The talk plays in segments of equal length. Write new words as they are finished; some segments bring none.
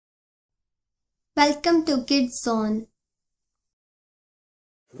Welcome to Kids Zone.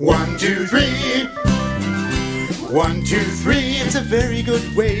 1, 2, 3. 1, 2, 3. It's a very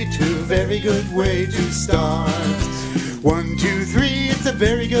good way to start. 1, 2, 3. It's a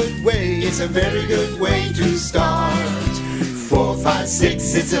very good way to start. 4, 5,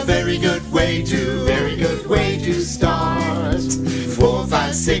 6. It's a very good way to start. 4,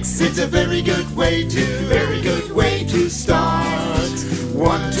 5, 6. It's a very good way to start.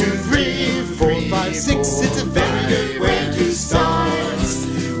 1, 2, 3, 4, 5, 6. It's a very good way to start.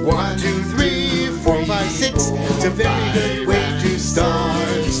 1, 2, 3, 4, 5, 6. It's a very good way to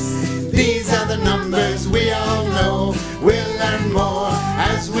start. These are the numbers we all know. We'll learn more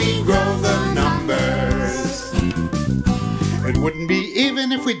as we grow the numbers. It wouldn't be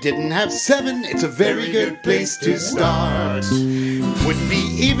even if we didn't have 7. It's a very good place to start. Wouldn't be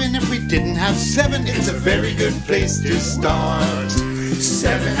even if we didn't have 7. It's a very good place to start.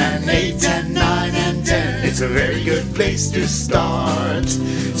 7 and 8 and 9 and 10. It's a very good place to start.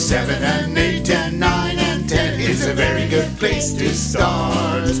 7 and 8 and 9 and 10. It's a very good place to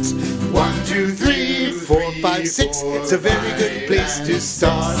start. 1, 2, 3, 4, 5, 6. It's a very good place to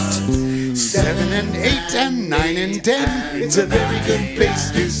start. 7 and 8 and 9 and 10. It's a very good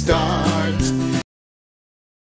place to start.